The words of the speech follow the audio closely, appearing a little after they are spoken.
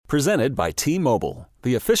Presented by T-Mobile,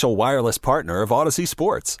 the official wireless partner of Odyssey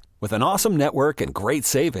Sports. With an awesome network and great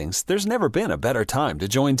savings, there's never been a better time to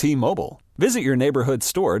join T-Mobile. Visit your neighborhood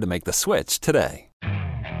store to make the switch today.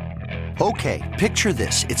 Okay, picture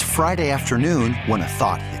this. It's Friday afternoon when a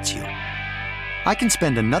thought hits you. I can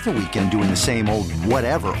spend another weekend doing the same old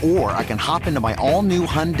whatever, or I can hop into my all-new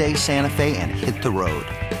Hyundai Santa Fe and hit the road.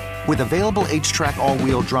 With available H-Track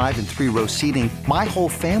all-wheel drive and 3-row seating, my whole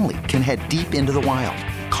family can head deep into the wild.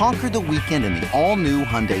 Conquer the weekend in the all-new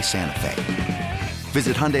Hyundai Santa Fe.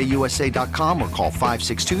 Visit HyundaiUSA.com or call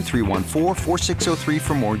 562-314-4603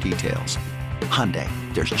 for more details. Hyundai,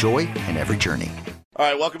 there's joy in every journey. All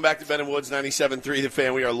right, welcome back to Ben and Woods 97.3 The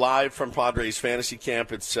Fan. We are live from Padres Fantasy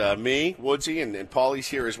Camp. It's me, Woodsy, and Paulie's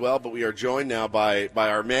here as well, but we are joined now by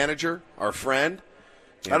our manager, our friend.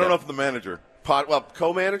 I don't know if the manager.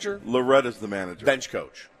 Co-manager? Loretta's the manager. Bench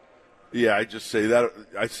coach. Yeah, I just say that.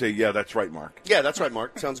 I say, yeah, that's right, Mark. Yeah, that's right,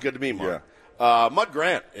 Mark. Sounds good to me, Mark. Yeah. Mud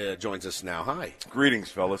Grant joins us now. Hi.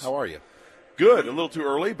 Greetings, fellas. How are you? Good. A little too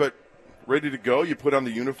early, but ready to go. You put on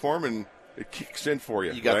the uniform, and it kicks in for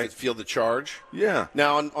you. You got right? to feel the charge? Yeah.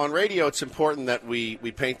 Now, on radio, it's important that we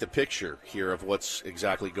paint the picture here of what's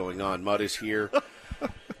exactly going on. Mud is here.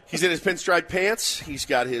 He's in his pinstripe pants. He's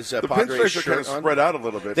got his the Padres pinstripes are kind of spread out a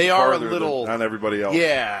little bit. They are a little on everybody else.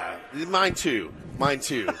 Yeah, mine too.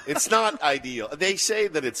 It's not ideal. They say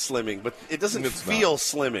that it's slimming, but it doesn't feel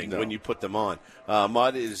slimming when you put them on.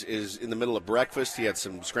 Mud is in the middle of breakfast. He had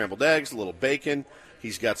some scrambled eggs, a little bacon.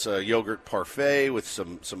 He's got some yogurt parfait with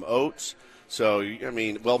some oats. So, I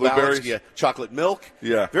mean, well-balanced. Yeah, chocolate milk.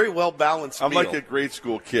 Yeah. Very well-balanced I'm meal. like a grade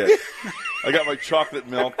school kid. I got my chocolate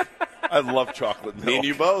milk. I love chocolate milk. Me and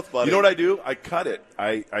you both, buddy. You know what I do? I cut it.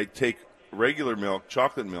 I take regular milk,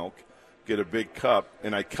 chocolate milk, get a big cup,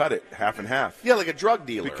 and I cut it half and half. Yeah, like a drug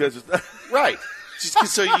dealer. Because it's right.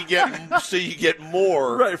 Just so you get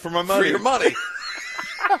more right for my money. For your money.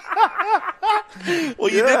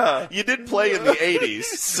 Well, you did play in the 80s.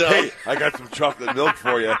 So. Hey, I got some chocolate milk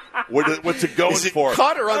for you. What's it going Is it for?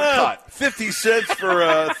 Cut or uncut? 50 cents for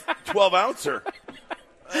a 12-ouncer.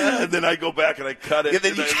 And then I go back and I cut it. Yeah,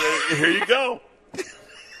 then here you go.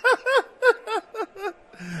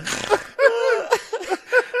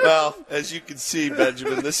 Well, as you can see,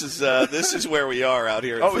 Benjamin, this is where we are out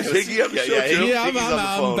here. Oh, is Higgy on the show too? Yeah,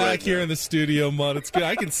 I'm back here in the studio, Mud. It's good.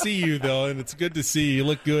 I can see you though, and it's good to see you. You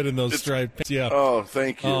look good in those striped pants. Yeah. Oh,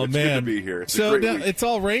 thank you. Oh, it's man. good to be here. It's so a great now, week. it's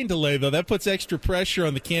all rain delay though. That puts extra pressure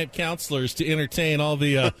on the camp counselors to entertain all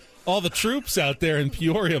the troops out there in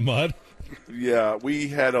Peoria, Mud. Yeah, we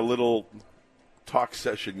had a little talk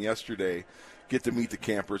session yesterday. Get to meet the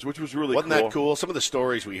campers, which was really Wasn't cool. that cool? Some of the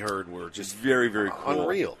stories we heard were just very, very cool.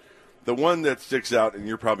 Unreal. The one that sticks out, and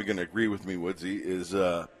you're probably going to agree with me, Woodsy, is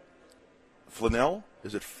Flanell.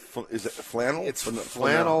 Is it flannel? It's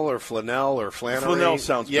flannel or flanell or flannery. Flanell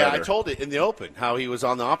sounds better. better. I told it in the open how he was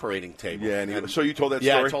on the operating table. Yeah, and so you told that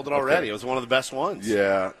yeah, story? I told it already. Okay. It was one of the best ones.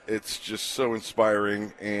 Yeah, it's just so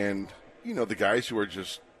inspiring. And, you know, the guys who are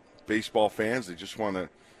just baseball fans, they just want to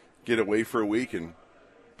get away for a week and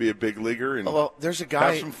be a big leaguer and there's a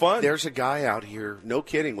guy, have some fun. There's a guy out here, no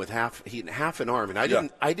kidding, with half an arm, and I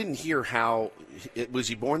didn't hear how was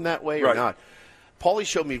he born that way or not. Paulie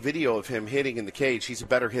showed me video of him hitting in the cage. He's a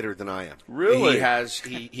better hitter than I am. Really?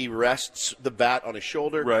 He rests the bat on his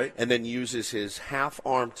shoulder, right, and then uses his half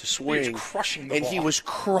arm to swing. He's crushing the and ball. He was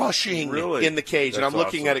crushing really? in the cage, and I'm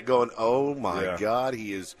looking awesome. at it going, oh my God,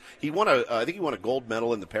 he won I think he won a gold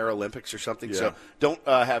medal in the Paralympics or something. Yeah. So don't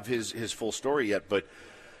have his full story yet, but.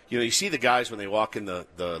 You know, you see the guys when they walk in the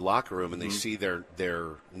locker room and they see their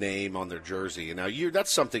name on their jersey. And now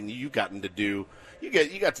that's something you've gotten to do.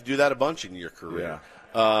 You got to do that a bunch in your career.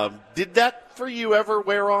 Yeah. Did that for you ever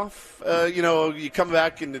wear off? You know, you come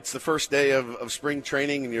back and it's the first day of spring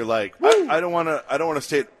training and you're like, I don't want to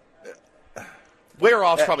say it. Wear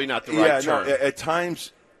off's probably not the right term. No, at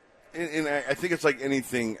times, and I think it's like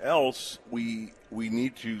anything else, we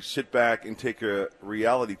need to sit back and take a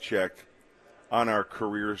reality check on our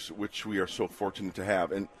careers, which we are so fortunate to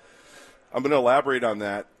have. And I'm going to elaborate on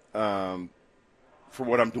that for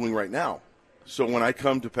what I'm doing right now. So when I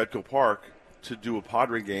come to Petco Park to do a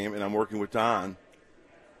Padre game and I'm working with Don,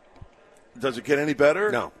 does it get any better?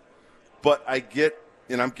 No. But I get,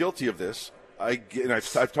 and I'm guilty of this, and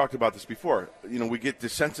I've talked about this before, you know, we get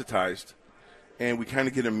desensitized and we kind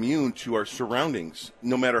of get immune to our surroundings,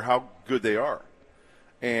 no matter how good they are.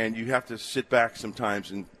 And you have to sit back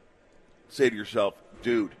sometimes and say to yourself,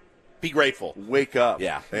 dude, be grateful. Wake up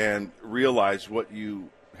yeah. and realize what you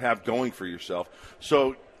have going for yourself.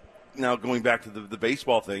 So now going back to the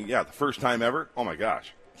baseball thing, the first time ever, oh, my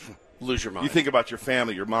gosh. Lose your mind. You think about your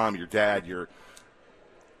family, your mom, your dad, your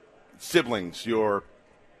siblings, your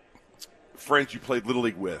friends you played Little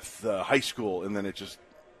League with, high school, and then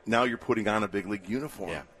now you're putting on a big league uniform.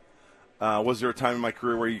 Yeah. Was there a time in my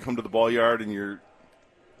career where you come to the ball yard and you're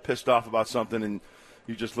pissed off about something and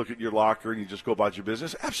you just look at your locker and you just go about your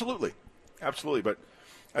business? Absolutely. Absolutely. But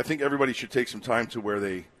I think everybody should take some time to where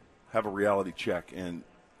they have a reality check and,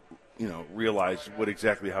 realize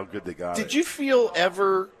how good they got. Did you feel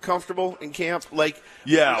ever comfortable in camp?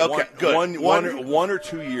 Yeah, okay, good. One or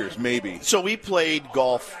 2 years, maybe. So we played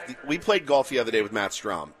golf. We played golf the other day with Matt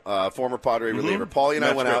Strom, former Padre reliever. Paulie and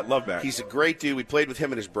I went out. Love Matt. He's a great dude. We played with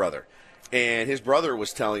him and his brother. And his brother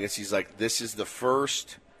was telling us, he's like, this is the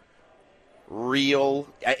first real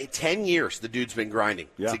 10 years the dude's been grinding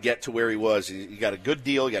to get to where he was. He got a good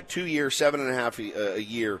deal. He got 2 years, 7.5 a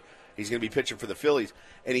year. He's going to be pitching for the Phillies.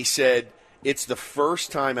 And he said it's the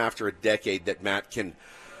first time after a decade that Matt can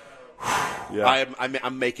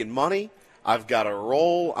I'm making money. I've got a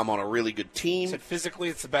role. I'm on a really good team. So physically,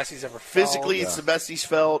 it's the best he's ever felt. Physically, it's the best he's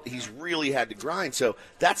felt. He's really had to grind. So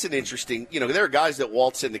that's an interesting, there are guys that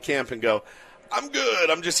waltz into camp and go, I'm good.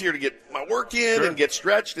 I'm just here to get my work in and get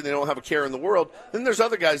stretched, and they don't have a care in the world. Then there's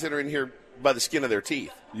other guys that are in here by the skin of their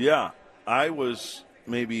teeth. Yeah. I was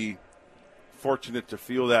maybe fortunate to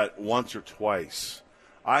feel that once or twice.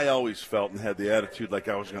 I always felt and had the attitude like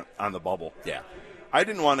I was on the bubble. Yeah. I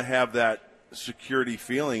didn't want to have that security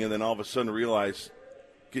feeling and then all of a sudden realize,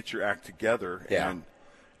 get your act together. Yeah. And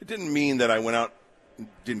it didn't mean that I went out and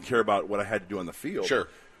didn't care about what I had to do on the field. Sure.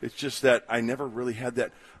 It's just that I never really had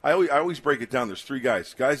that. I always break it down. There's three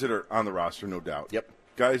guys that are on the roster, no doubt. Yep.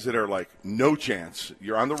 Guys that are like, no chance.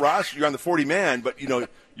 You're on the roster, you're on the 40-man, but,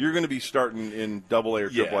 you're going to be starting in AA or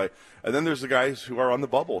AAA. And then there's the guys who are on the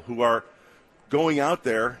bubble, who are going out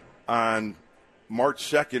there on March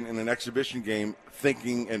 2nd in an exhibition game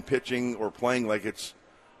thinking and pitching or playing like it's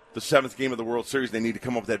the seventh game of the World Series. They need to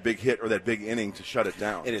come up with that big hit or that big inning to shut it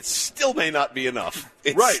down. And it still may not be enough.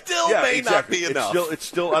 It right. still may not be enough. It's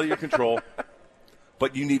still out of your control.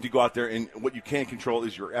 But you need to go out there, and what you can control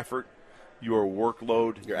is your effort, your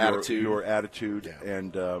workload, your attitude,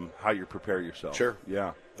 and how you prepare yourself. Sure.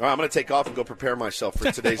 Yeah. All right, I'm going to take off and go prepare myself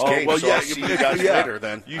for today's game. I'll see you guys later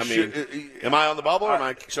then. Am I on the bubble?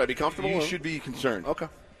 Should I be comfortable? You should be concerned. Okay.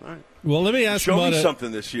 All right. Well, let me ask Show me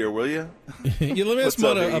something this year, will you? Let me ask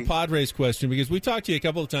Mud a Padres question, because we talked to you a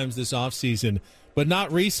couple of times this offseason, but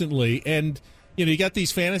not recently. And, you got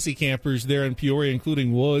these fantasy campers there in Peoria,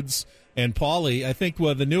 including Woods and Paulie. I think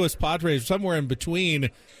the newest Padres, somewhere in between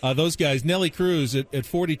those guys, Nelly Cruz at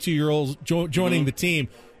 42 years old, joining the team.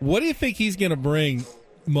 What do you think he's going to bring,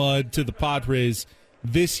 Mud, to the Padres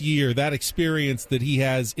this year, that experience that he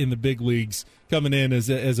has in the big leagues coming in as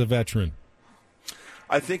a veteran?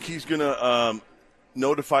 I think he's going to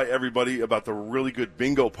notify everybody about the really good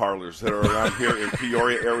bingo parlors that are around here in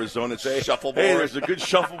Peoria, Arizona. Say, shuffleboard. Hey, there's a good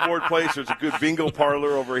shuffleboard place. There's a good bingo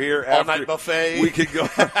parlor over here. All-night buffet. We could go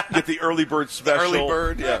get the early bird special. Early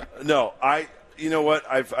bird, yeah. No, you know what?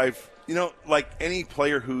 I've like any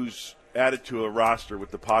player who's added to a roster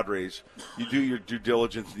with the Padres, you do your due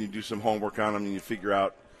diligence and you do some homework on them and you figure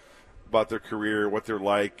out about their career, what they're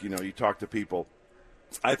like. You talk to people.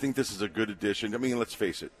 I think this is a good addition. I mean, let's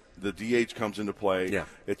face it. The DH comes into play. Yeah.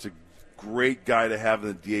 It's a great guy to have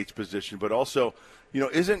in the DH position. But also,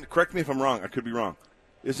 correct me if I'm wrong. I could be wrong.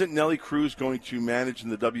 Isn't Nelly Cruz going to manage in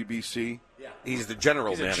the WBC? Yeah. He's the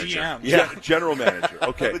general manager. GM. Yeah, general manager.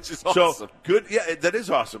 Okay. Which is awesome. So, good. Yeah, that is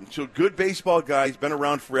awesome. So, good baseball guy. He's been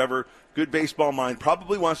around forever. Good baseball mind.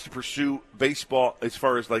 Probably wants to pursue baseball as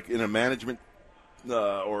far as like in a management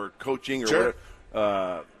or coaching or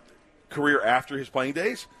whatever, career after his playing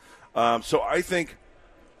days. So, I think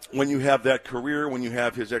when you have that career, when you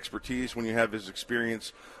have his expertise, when you have his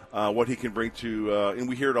experience, what he can bring to, and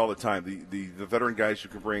we hear it all the time, the veteran guys who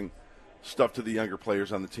can bring stuff to the younger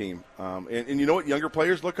players on the team. And you know what younger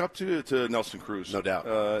players look up to Nelson Cruz. No doubt.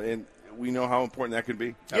 And we know how important that can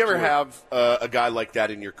be. Do you ever have a guy like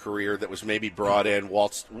that in your career that was maybe brought in,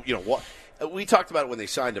 waltzed, we talked about it when they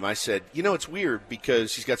signed him. I said, it's weird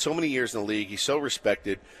because he's got so many years in the league. He's so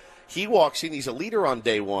respected. He walks in, he's a leader on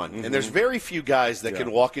day one. Mm-hmm. And there's very few guys that can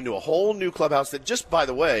walk into a whole new clubhouse that just, by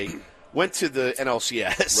the way, went to the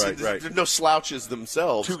NLCS. Right. There's no slouches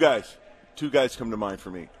themselves. Two guys come to mind for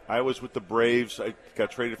me. I was with the Braves. I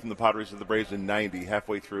got traded from the Padres to the Braves in 90.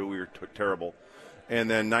 Halfway through, we were terrible. And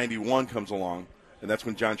then 91 comes along, and that's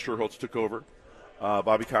when John Schuerholz took over.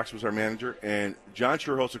 Bobby Cox was our manager, and John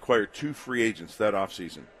Schuerholz acquired 2 free agents that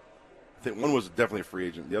offseason. I think one was definitely a free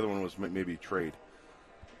agent. The other one was maybe a trade.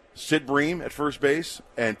 Sid Bream at first base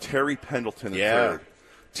and Terry Pendleton at third.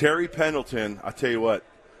 Terry Pendleton, I'll tell you what,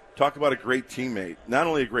 Talk about a great teammate. Not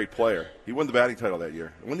only a great player, he won the batting title that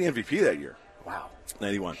year. He won the MVP that year. Wow.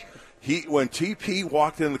 91. When TP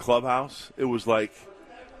walked in the clubhouse, it was like,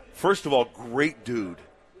 first of all, great dude,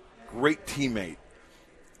 great teammate,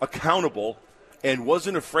 accountable, and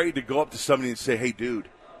wasn't afraid to go up to somebody and say, hey, dude,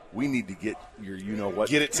 we need to get your you-know-what.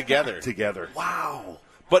 Get it together. Wow.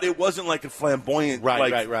 But it wasn't like a flamboyant,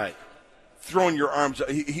 right. Throwing your arms.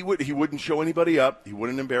 He wouldn't show anybody up. He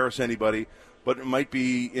wouldn't embarrass anybody. But it might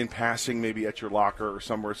be in passing, maybe at your locker or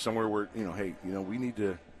somewhere where, hey, we need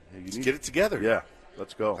to get it together. Yeah,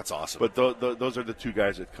 let's go. That's awesome. But those are the two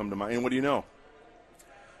guys that come to mind. And what do you know?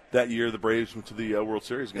 That year, the Braves went to the World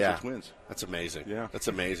Series against the Twins. That's amazing. Yeah. That's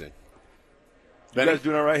amazing. You guys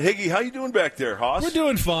doing all right? Higgy, how you doing back there, Hoss? We're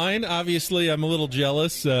doing fine. Obviously, I'm a little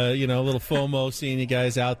jealous, a little FOMO seeing you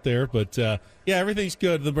guys out there. But, everything's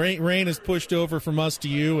good. The rain has pushed over from us to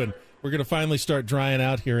you, and we're going to finally start drying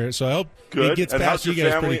out here. So I hope it gets past you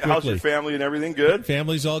guys pretty quickly. How's your family and everything good?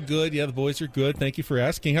 Family's all good. Yeah, the boys are good. Thank you for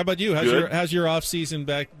asking. How about you? How's your off season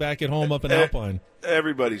back at home up in Alpine?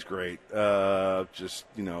 Everybody's great. Here's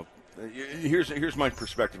my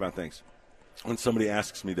perspective on things. When somebody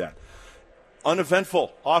asks me that.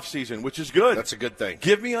 Uneventful off-season, which is good. That's a good thing.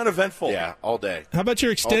 Give me uneventful. Yeah, all day. How about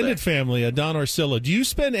your extended family, Don Orsillo? Do you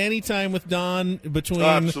spend any time with Don between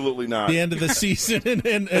absolutely not the end of the season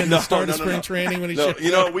and the start of spring training when he shows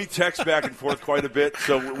up? We text back and forth quite a bit,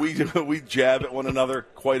 so we jab at one another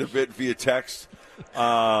quite a bit via text.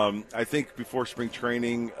 I think before spring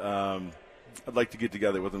training, I'd like to get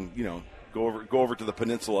together with him, go over to the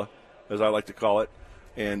peninsula, as I like to call it,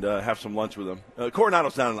 and have some lunch with them.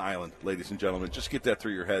 Coronado's not an island, ladies and gentlemen. Just get that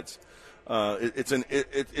through your heads.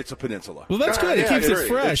 It's a peninsula. Well, that's good. It keeps it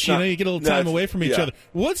fresh. You get a little time away from each other.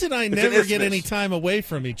 Woods and I never get any time away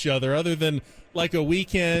from each other other than like a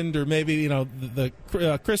weekend or maybe, the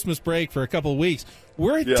Christmas break for a couple of weeks.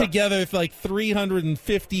 We're together like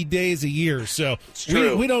 350 days a year, so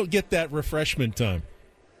we don't get that refreshment time.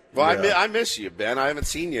 Well, I miss you, Ben. I haven't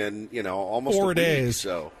seen you in, almost 4 days.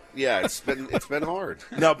 So yeah, it's been hard.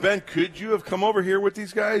 Now, Ben, could you have come over here with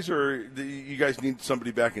these guys, or do you guys need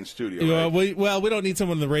somebody back in studio? Right? We don't need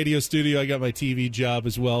someone in the radio studio. I got my TV job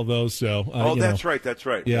as well, though. So that's right.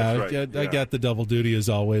 Yeah, that's right. I got the double duty as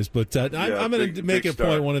always. But I'm going to make a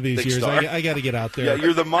point one of these years. I got to get out there. Yeah,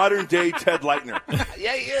 you're the modern day Ted Leitner.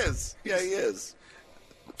 Yeah, he is.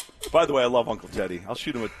 By the way, I love Uncle Teddy. I'll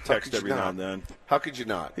shoot him a text every now and then. How could you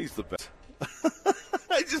not? He's the best.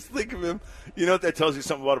 I just think of him. You know what that tells you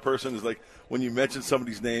something about a person is like when you mention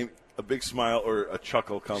somebody's name, a big smile or a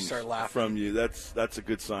chuckle comes from you. That's a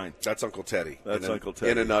good sign. That's Uncle Teddy. That's Uncle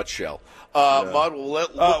Teddy. In a nutshell. Mud,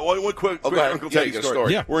 one quick Uncle Teddy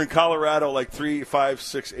story. Yeah. We're in Colorado like 3, 5,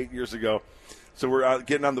 6, 8 years ago. So we're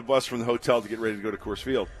getting on the bus from the hotel to get ready to go to Coors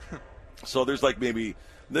Field. So there's not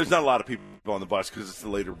a lot of people on the bus because it's the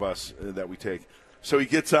later bus that we take. So he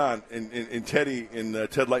gets on, and Teddy, in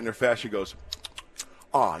Ted Leitner fashion, goes,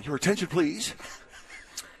 your attention, please.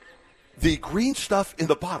 The green stuff in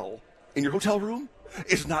the bottle in your hotel room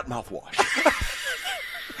is not mouthwash.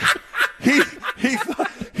 He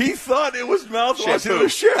thought it was mouthwash. It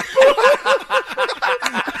was shampoo.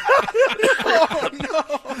 Oh, no.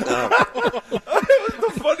 It was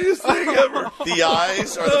the funniest thing ever. The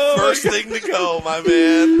eyes are the first thing to go, my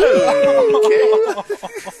man. Okay.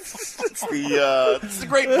 It's the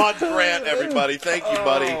great Mud Grant, everybody. Thank you,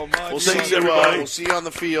 buddy. We'll see you on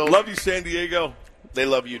the field. Love you, San Diego. They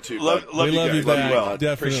love you too. Love you back. Well.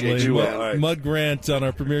 Definitely. Appreciate you. Right. Mud Grant on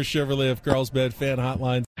our Premier Chevrolet of Carlsbad fan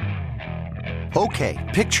hotline. Okay,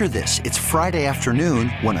 picture this. It's Friday afternoon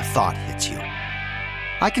when a thought hits you.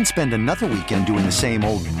 I can spend another weekend doing the same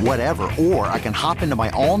old whatever, or I can hop into my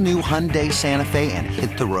all-new Hyundai Santa Fe and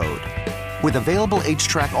hit the road. With available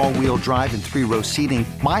H-Track all-wheel drive and 3-row seating,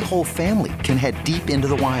 my whole family can head deep into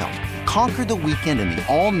the wild. Conquer the weekend in the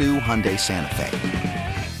all-new Hyundai Santa Fe.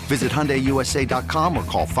 Visit HyundaiUSA.com or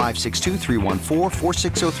call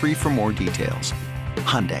 562-314-4603 for more details.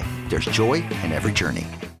 Hyundai, there's joy in every journey.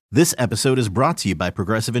 This episode is brought to you by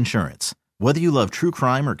Progressive Insurance. Whether you love true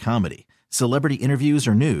crime or comedy, celebrity interviews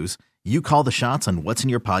or news, you call the shots on what's in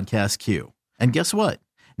your podcast queue. And guess what?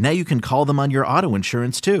 Now you can call them on your auto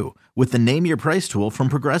insurance too with the Name Your Price tool from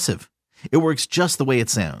Progressive. It works just the way it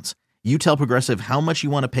sounds. You tell Progressive how much you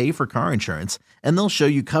want to pay for car insurance, and they'll show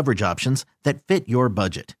you coverage options that fit your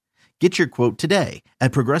budget. Get your quote today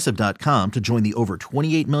at Progressive.com to join the over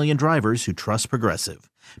 28 million drivers who trust Progressive.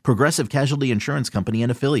 Progressive Casualty Insurance Company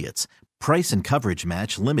and Affiliates. Price and coverage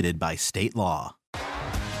match limited by state law.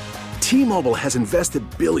 T-Mobile has invested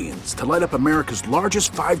billions to light up America's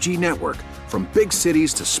largest 5G network, from big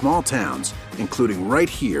cities to small towns, including right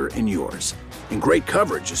here in yours. And great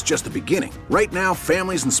coverage is just the beginning. Right now,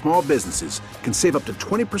 families and small businesses can save up to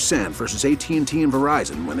 20% versus AT&T and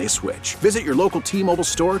Verizon when they switch. Visit your local T-Mobile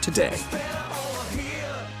store today.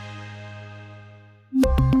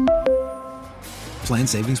 Plan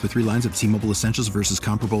savings with 3 lines of T-Mobile Essentials versus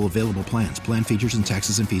comparable available plans. Plan features and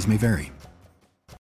taxes and fees may vary.